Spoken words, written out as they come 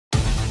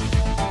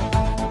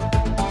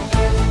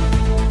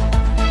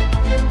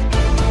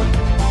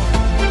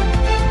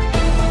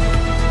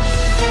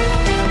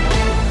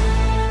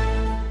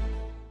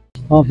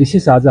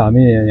विशेष आज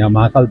हामी यहाँ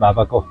महाकाल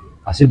बाबाको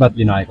आशीर्वाद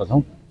लिन आएको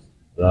छौँ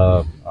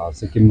र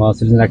सिक्किममा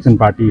सिटिजन एक्सन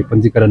पार्टी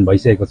पञ्जीकरण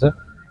भइसकेको छ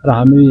र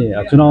हामी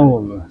चुनाव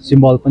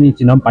सिम्बल पनि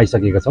चिन्ह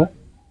पाइसकेका छौँ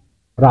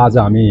र आज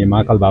हामी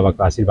महाकाल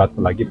बाबाको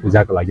आशीर्वादको लागि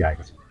पूजाको लागि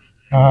आएको छौँ।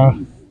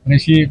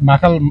 भनेपछि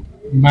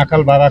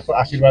महाकाल बाबाको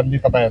आशीर्वादले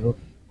तपाईँहरू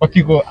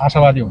कतिको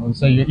आशावादी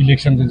हुनुहुन्छ? यो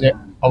इलेक्सन जुन चाहिँ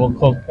अब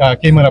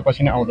केही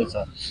महिनापछि नै आउँदैछ,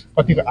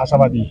 कतिको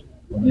आशावादी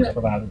हुनुहुन्छ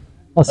तपाईँहरू?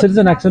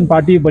 सिटिजन एक्सन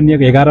पार्टी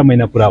बनिएको 11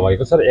 महिना पुरा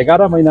भएको छ र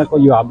 11 महिनाको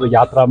यो हाम्रो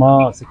यात्रामा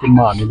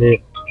सिक्किममा हामीले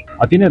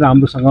अति नै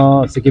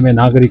राम्रोसँग सिक्किमे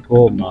नागरिकको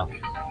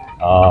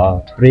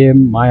प्रेम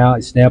माया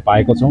स्नेह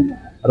पाएको छौँ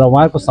र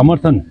उहाँको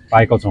समर्थन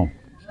पाएको छौँ।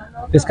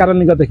 त्यस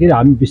कारणले गर्दाखेरि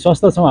हामी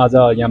विश्वस्त छौँ आज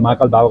यहाँ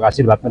महाकाल बाबाको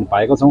आशीर्वाद पनि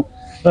पाएको छौँ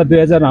र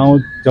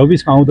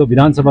 2024को आउँदो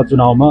विधानसभा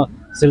चुनावमा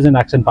सिटिजन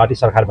एक्सन पार्टी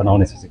सरकार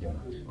बनाउनेछ सिक्किममा।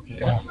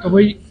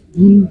 तपाईँ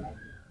जुन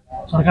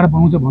सरकार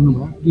बनाउँछ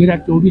भन्नुभयो,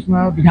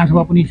 2024मा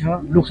विधानसभा पनि छ,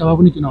 लोकसभा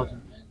पनि चुनाव छ,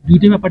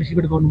 दुईटैमा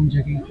पार्टिसिपेट गर्नुहुन्छ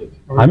कि?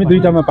 हामी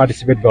दुईटामा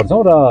पार्टिसिपेट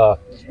गर्छौँ र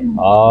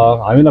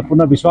हामीलाई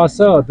पूर्ण विश्वास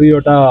छ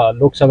दुईवटा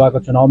लोकसभाको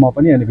चुनावमा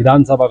पनि अनि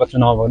विधानसभाको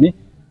चुनावमा पनि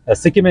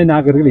सिक्किमे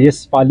नागरिकले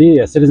यसपालि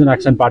सिटिजन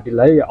एक्सन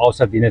पार्टीलाई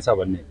अवसर दिनेछ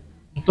भन्ने।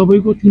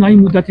 तपाईँको चुनावी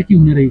मुद्दा चाहिँ के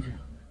हुने रहेछ?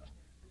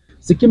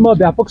 सिक्किममा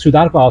व्यापक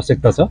सुधारको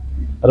आवश्यकता छ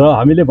र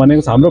हामीले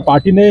भनेको छ हाम्रो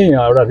पार्टी नै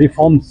एउटा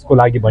रिफर्म्सको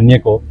लागि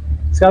बनिएको।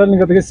 त्यस कारणले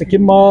गर्दाखेरि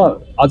सिक्किममा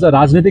अझ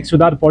राजनीतिक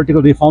सुधार,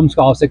 पोलिटिकल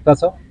रिफर्म्सको आवश्यकता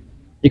छ,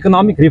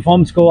 इकोनोमिक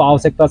रिफर्म्सको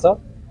आवश्यकता छ,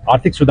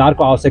 आर्थिक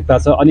सुधारको आवश्यकता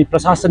छ अनि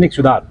प्रशासनिक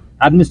सुधार,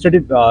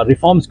 एडमिनिस्ट्रेटिभ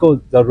रिफर्म्सको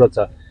जरुरत छ।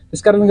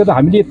 त्यस कारणले गर्दा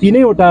हामीले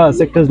तीनैवटा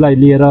सेक्टर्सलाई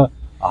लिएर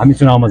हामी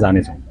चुनावमा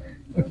जानेछौँ।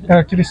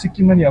 एक्चुअली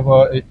सिक्किममा नि अब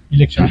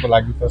इलेक्सनको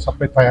लागि त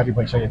सबै तयारी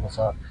भइसकेको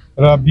छ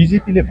र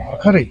बिजेपीले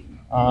भर्खरै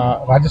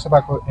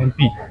राज्यसभाको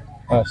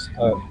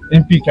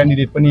एमपी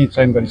क्यान्डिडेट पनि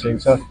चयन गरिसकेको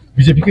छ,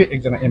 बिजेपीकै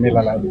एकजना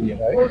एमएलएलाई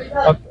लिएर है।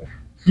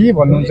 के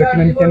भन्नुहुन्छ?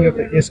 किनभने त्यहाँनिर त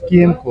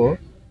एसकेएमको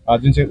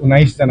जुन चाहिँ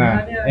 19 जना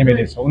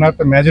एमएलए छ उनीहरू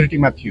त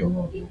मेजोरिटीमा थियो,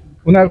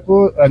 उनीहरूको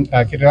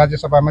के अरे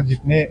राज्यसभामा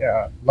जित्ने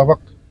लगभग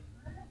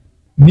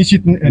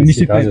निश्चित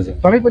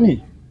तरै पनि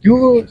त्यो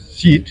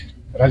सिट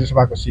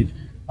राज्यसभाको सिट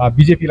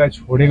बिजेपीलाई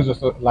छोडेको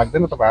जस्तो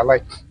लाग्दैन तपाईँहरूलाई?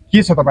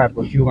 के छ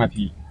तपाईँहरूको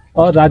भ्यूमाथि?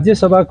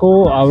 राज्यसभाको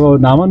अब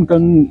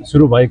नामाङ्कन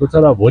सुरु भएको छ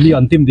र भोलि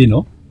अन्तिम दिन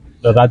हो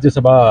र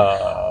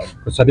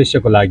राज्यसभाको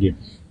सदस्यको लागि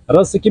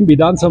र सिक्किम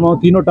विधानसभामा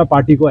तीनवटा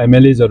पार्टीको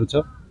एमएलएजहरू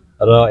छ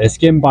र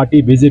एसकेएम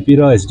पार्टी, बिजेपी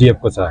र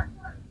एसडिएफको छ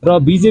र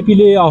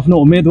बिजेपीले आफ्नो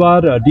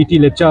उम्मेदवार डीटी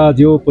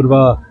लेप्चाज्यू पूर्व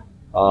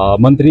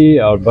मन्त्री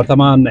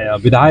वर्तमान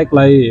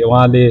विधायकलाई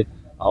उहाँले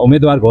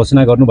उम्मेदवार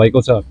घोषणा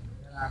गर्नुभएको छ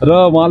र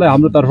उहाँलाई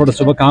हाम्रो तर्फबाट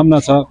शुभकामना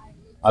छ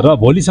र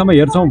भोलिसम्म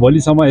हेर्छौँ,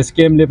 भोलिसम्म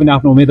एसकेएमले पनि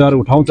आफ्नो उम्मेदवार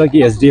उठाउँछ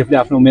कि एसडिएफले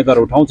आफ्नो उम्मेदवार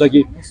उठाउँछ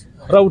कि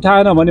र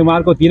उठाएन भने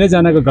उहाँहरूको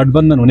तीनैजनाको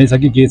गठबन्धन हुनेछ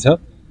कि के छ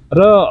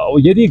र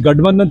यदि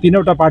गठबन्धन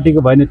तीनवटा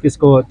पार्टीको भयो भने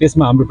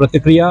त्यसमा हाम्रो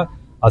प्रतिक्रिया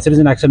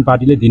सिटिजन एक्सन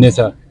पार्टीले दिनेछ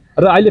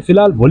र अहिले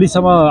फिलहाल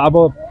भोलिसम्म अब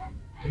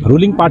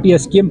रुलिङ पार्टी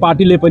एसकेएम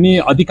पार्टीले पनि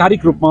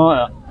आधिकारिक रूपमा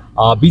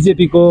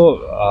बिजेपीको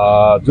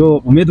जो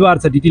उम्मेदवार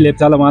छ डीटी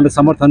लेप्चालाई उहाँले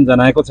समर्थन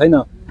जनाएको छैन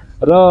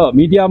र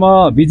मिडियामा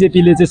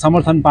बिजेपीले चाहिँ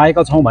समर्थन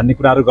पाएका छौँ भन्ने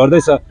कुराहरू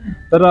गर्दैछ,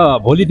 तर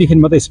भोलिदेखि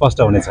मात्रै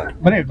स्पष्ट हुनेछ।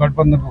 भने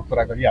गठबन्धनको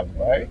कुरा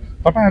गरिहाल्नु है,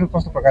 तपाईँहरू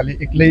कस्तो प्रकारले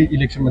एक्लै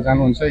इलेक्सनमा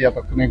जानुहुन्छ या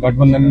त कुनै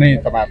गठबन्धन नै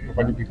तपाईँहरूको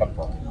पनि विकल्प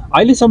हो?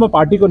 अहिलेसम्म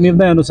पार्टीको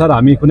निर्णयअनुसार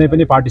हामी कुनै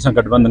पनि पार्टीसँग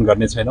गठबन्धन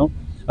गर्ने छैनौँ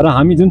र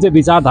हामी जुन चाहिँ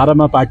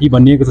विचारधारामा पार्टी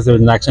बनिएको छ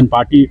सिटिजन एक्सन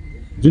पार्टी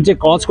जुन चाहिँ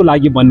कजको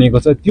लागि बनिएको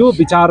छ त्यो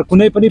विचार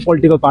कुनै पनि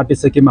पोलिटिकल पार्टी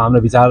सिक्किममा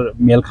हाम्रो विचार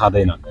मेल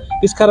खाँदैन।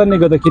 त्यस कारणले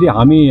गर्दाखेरि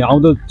हामी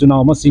आउँदो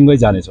चुनावमा सिङ्गै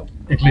जानेछौँ।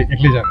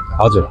 एक्लै जान्छ?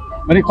 हजुर।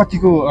 अनि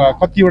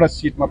कतिवटा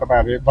सिटमा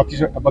तपाईँहरूले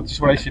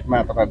 32वटा सिटमा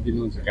तपाईँहरू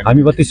दिनुहुन्छ?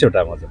 हामी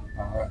 32वटा हजुर।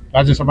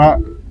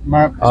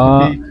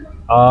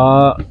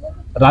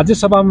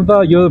 राज्यसभामा त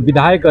यो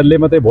विधायकहरूले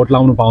मात्रै भोट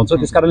लाउनु पाउँछ,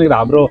 त्यस कारणले गर्दा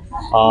हाम्रो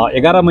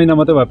 11 महिना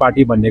मात्रै भयो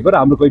पार्टी बनिएको र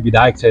हाम्रो कोही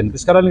विधायक छैन।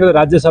 त्यस कारणले गर्दा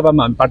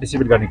राज्यसभामा हामी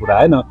पार्टिसिपेट गर्ने कुरा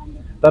आएन,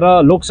 तर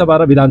लोकसभा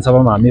र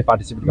विधानसभामा हामी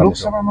पार्टिसिपेट गर्छौँ।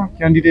 लोकसभामा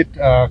क्यान्डिडेट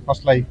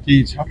कसलाई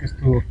केही छ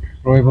त्यस्तो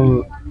प्रोबेबल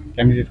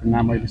क्यान्डिडेटको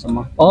नाम अहिलेसम्म?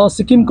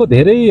 सिक्किमको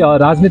धेरै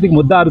राजनीतिक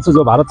मुद्दाहरू छ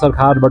जो भारत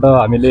सरकारबाट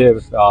हामीले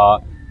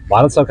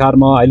भारत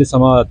सरकारमा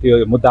अहिलेसम्म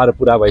त्यो मुद्दाहरू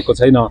पुरा भएको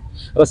छैन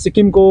र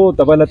सिक्किमको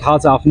तपाईँलाई थाहा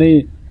छ आफ्नै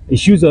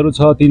इस्युजहरू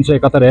छ,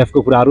 371F को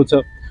कुराहरू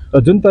छ र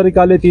जुन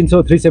तरिकाले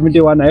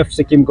 371F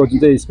सिक्किमको जुन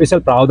चाहिँ स्पेसल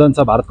प्रावधान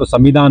छ भारतको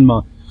संविधानमा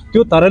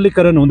त्यो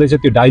तरलीकरण हुँदैछ,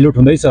 त्यो डाइल्युट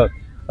हुँदैछ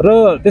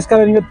र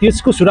त्यसकारणले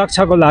त्यसको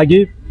सुरक्षाको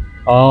लागि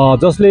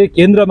जसले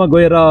केन्द्रमा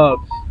गएर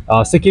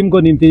सिक्किमको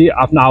निम्ति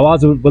आफ्नो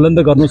आवाज बुलन्द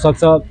गर्नु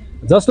सक्छ,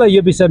 जसलाई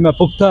यो विषयमा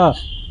पुख्ता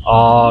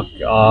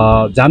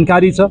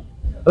जानकारी छ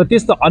र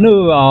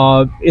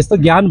यस्तो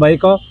ज्ञान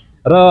भएको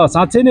र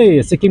साँच्चै नै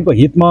सिक्किमको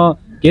हितमा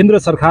केन्द्र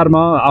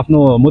सरकारमा आफ्नो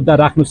मुद्दा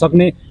राख्नु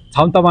सक्ने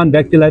क्षमतावान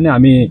व्यक्तिलाई नै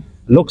हामी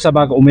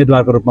लोकसभाको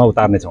उम्मेदवारको रूपमा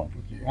उतार्नेछौँ।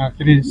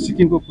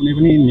 सिक्किमको कुनै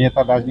पनि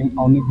नेता दार्जिलिङ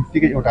आउनु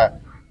बित्तिकै एउटा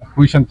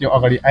क्वेसन त्यो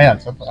अगाडि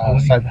आइहाल्छ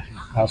सायद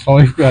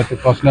स्वाभाविक त्यो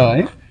प्रश्न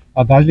है।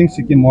 दार्जिलिङ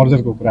सिक्किम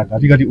मर्जरको कुरा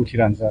घरिघरि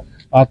उठिरहन्छ,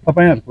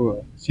 तपाईँहरूको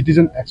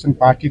सिटिजन एक्सन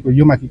पार्टीको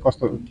यो माथि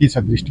कस्तो के छ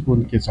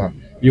दृष्टिकोण के छ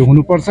यो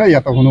हुनुपर्छ या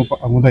त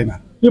हुँदैन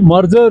यो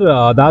मर्जर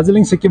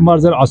दार्जिलिङ सिक्किम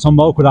मर्जर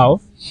असम्भव कुरा हो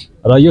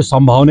र यो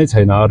सम्भव नै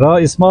छैन र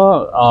यसमा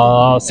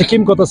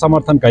सिक्किमको त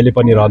समर्थन कहिले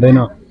पनि रहँदैन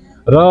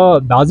र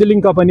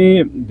दार्जिलिङका पनि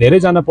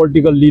धेरैजना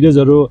पोलिटिकल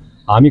लिडर्सहरू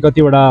हामी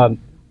कतिवटा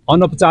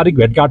अनौपचारिक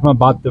भेटघाटमा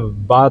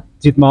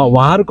बातचितमा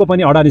उहाँहरूको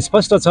पनि अडान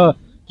स्पष्ट छ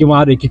कि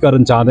उहाँहरू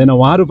एकीकरण चाहँदैन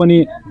उहाँहरू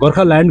पनि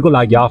गोर्खाल्यान्डको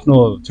लागि आफ्नो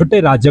छुट्टै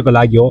राज्यको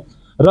लागि हो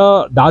र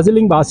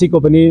दार्जिलिङवासीको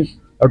पनि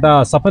एउटा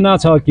सपना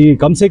छ कि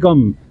कमसेकम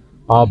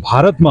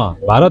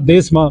भारत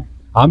देशमा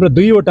हाम्रो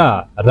दुईवटा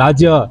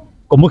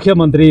राज्यको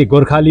मुख्यमन्त्री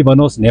गोर्खाली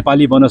बनोस्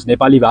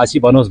नेपाली भाषी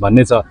बनोस्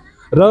भन्ने छ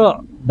र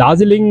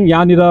दार्जिलिङ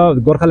यहाँनिर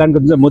गोर्खाल्यान्डको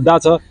जुन मुद्दा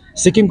छ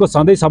सिक्किमको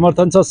सधैँ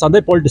समर्थन छ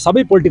सबै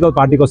पोलिटिकल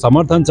पार्टीको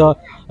समर्थन छ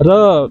र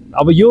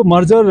अब यो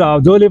मर्जर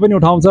जसले पनि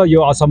उठाउँछ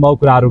यो असम्भव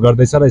कुराहरू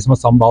गर्दैछ र यसमा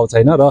सम्भव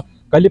छैन र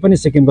कहिले पनि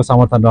सिक्किमको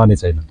समर्थन रहने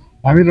छैन।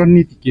 भावी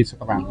रणनीति के छ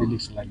तपाईँहरूको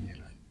इलेक्सनलाई लिएर?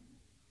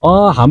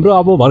 हाम्रो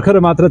अब भर्खर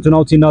मात्र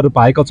चुनाव चिन्हहरू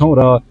पाएका छौँ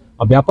र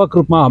व्यापक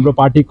रूपमा हाम्रो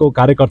पार्टीको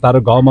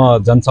कार्यकर्ताहरू गाउँमा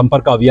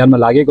जनसम्पर्क अभियानमा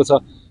लागेको छ।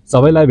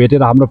 सबैलाई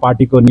भेटेर हाम्रो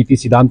पार्टीको नीति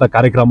सिद्धान्त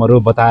कार्यक्रमहरू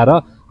बताएर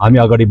हामी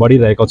अगाडि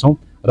बढिरहेका छौँ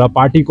र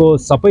पार्टीको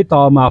सबै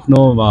तहमा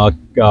आफ्नो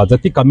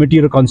जति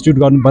कमिटीहरू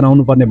कन्स्टिट्युट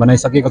बनाउनु पर्ने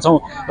बनाइसकेका छौँ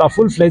र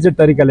फुल फ्लेजेड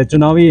तरिकाले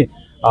चुनावी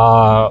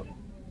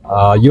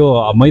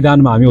यो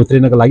मैदानमा हामी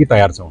उत्रिनको लागि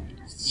तयार छौँ।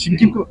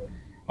 सिक्किमको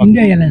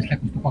इन्डिया एलायन्सलाई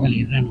कस्तो प्रकारले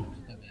हेरिरहनुहुन्छ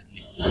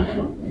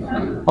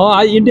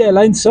तपाईँहरूले? इन्डिया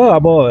एलायन्स छ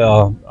अब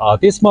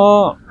त्यसमा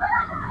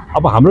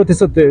अब हाम्रो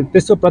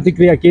त्यस्तो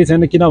प्रतिक्रिया केही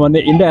छैन किनभने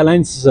इन्डिया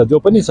एलायन्स जो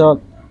पनि छ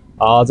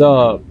आज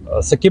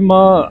सिक्किममा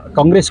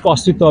काङ्ग्रेसको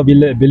अस्तित्व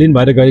विलिन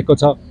भएर गएको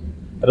छ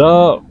र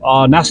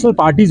नेसनल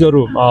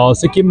पार्टिजहरू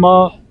सिक्किममा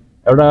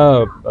एउटा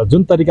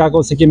जुन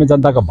तरिकाको सिक्किमे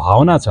जनताको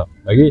भावना छ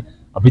कि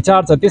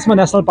विचार छ त्यसमा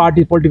national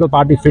party political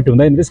party fit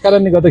हुँदैन। त्यस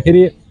कारणले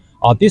गर्दाखेरि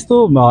त्यस्तो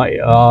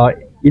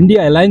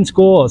इन्डिया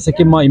एलायन्सको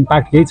सिक्किममा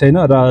इम्प्याक्ट केही छैन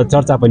र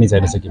चर्चा पनि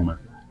छैन सिक्किममा।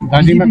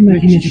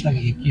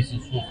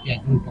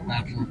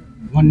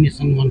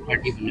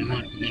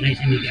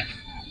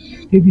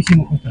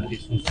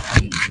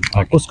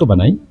 कसको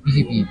भनाइ?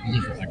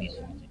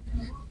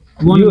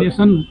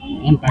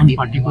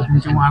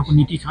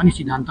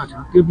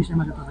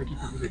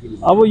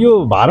 अब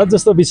यो भारत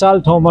जस्तो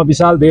विशाल ठाउँमा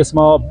विशाल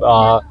देशमा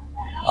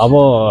अब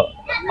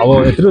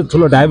यत्रो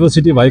ठुलो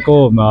डाइभर्सिटी भएको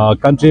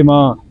कन्ट्रीमा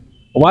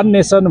वान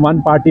नेसन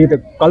वान पार्टी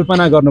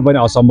कल्पना गर्नु पनि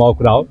असम्भव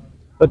कुरा हो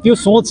र त्यो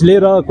सोच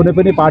लिएर कुनै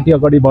पनि पार्टी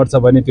अगाडि बढ्छ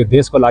भने त्यो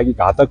देशको लागि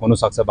घातक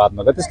हुनसक्छ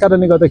बादमा। त्यस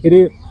कारणले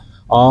गर्दाखेरि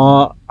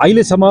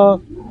अहिलेसम्म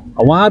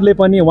उहाँहरूले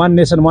पनि वान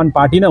नेसन वान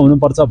पार्टी नै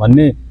हुनुपर्छ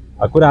भन्ने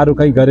कुराहरू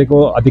कहीँ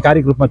गरेको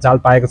आधिकारिक रूपमा चाल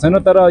पाएको छैन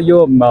तर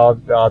यो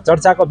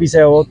चर्चाको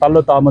विषय हो।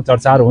 तल्लो तहमा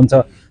चर्चाहरू हुन्छ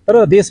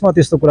तर देशमा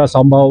त्यस्तो कुरा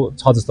सम्भव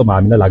छ जस्तो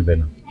हामीलाई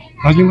लाग्दैन।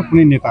 दार्जिलिङमा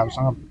कुनै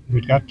नेताहरूसँग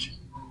भेटघाट?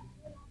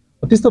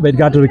 त्यस्तो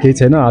भेटघाटहरू केही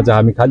छैन। आज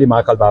हामी खालि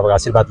महाकाल बाबाको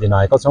आशीर्वाद लिन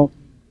आएका छौँ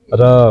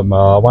र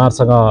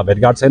उहाँहरूसँग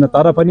भेटघाट छैन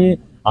तर पनि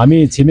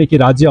हामी छिमेकी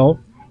राज्य हौँ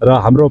र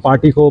हाम्रो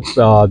पार्टीको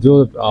जो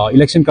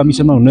इलेक्सन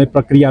कमिसनमा हुने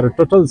प्रक्रियाहरू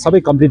टोटल सबै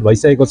कम्प्लिट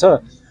भइसकेको छ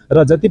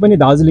र जति पनि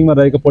दार्जिलिङमा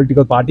रहेको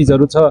पोलिटिकल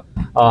पार्टिजहरू छ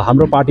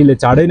हाम्रो पार्टीले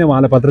चाँडै नै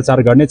उहाँलाई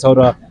पत्रचार गर्नेछौँ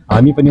र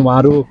हामी पनि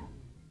उहाँहरू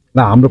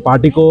हाम्रो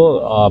पार्टीको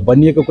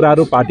बनिएको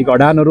कुराहरू पार्टीको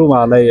अडानहरू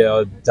उहाँलाई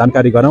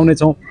जानकारी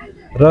गराउनेछौँ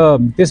र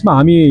त्यसमा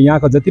हामी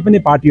यहाँको जति पनि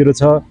पार्टीहरू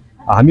छ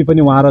हामी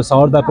पनि उहाँहरू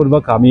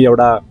सहर्तापूर्वक हामी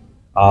एउटा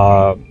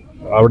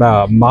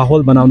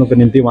माहौल बनाउनको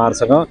निम्ति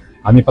उहाँहरूसँग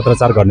हामी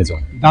पत्रचार गर्नेछौँ।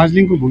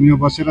 दार्जिलिङको भूमिमा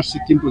बसेर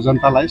सिक्किमको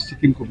जनतालाई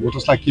सिक्किमको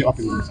भोटर्सलाई के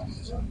अपिल गर्न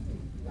चाहनुहुन्छ?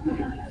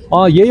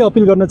 यही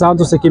अपिल गर्न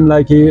चाहन्छु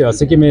सिक्किमलाई कि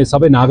सिक्किमे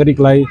सबै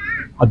नागरिकलाई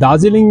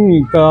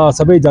दार्जिलिङका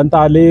सबै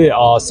जनताहरूले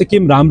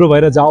सिक्किम राम्रो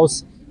भएर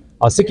जाओस्।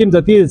 सिक्किम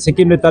जति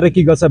सिक्किमले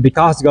तरक्की गर्छ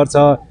विकास गर्छ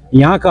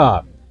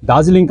यहाँका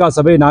दार्जिलिङका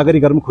सबै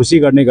नागरिकहरू पनि खुसी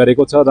गर्ने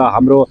गरेको छ र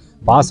हाम्रो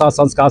भाषा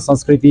संस्कार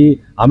संस्कृति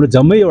हाम्रो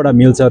जम्मै एउटा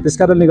मिल्छ। त्यस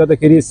कारणले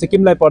गर्दाखेरि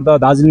सिक्किमलाई पर्दा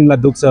दार्जिलिङलाई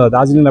दुख्छ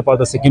दार्जिलिङलाई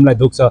पर्दा सिक्किमलाई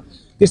दुख्छ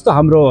त्यस्तो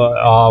हाम्रो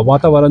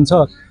वातावरण छ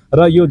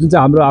र यो जुन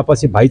चाहिँ हाम्रो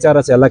आपसी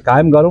भाइचारा छ यसलाई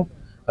कायम गरौँ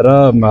र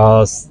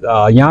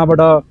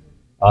यहाँबाट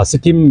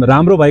सिक्किम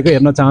राम्रो भएको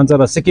हेर्न चाहन्छ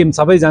र सिक्किम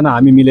सबैजना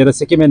हामी मिलेर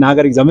सिक्किमे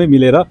नागरिक जम्मै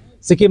मिलेर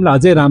सिक्किमलाई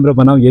अझै राम्रो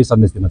बनाऊ यही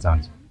सन्देश दिन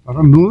चाहन्छु।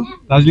 तर नो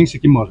दार्जिलिङ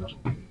सिक्किम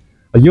मर्जर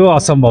यो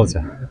असम्भव छ।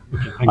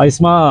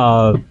 यसमा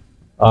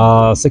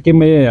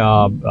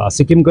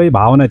सिक्किमकै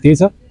भावना त्यही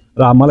छ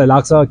र मलाई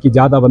लाग्छ कि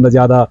ज्यादाभन्दा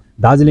ज्यादा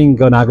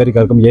दार्जिलिङको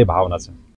नागरिकहरूको पनि यही भावना छ।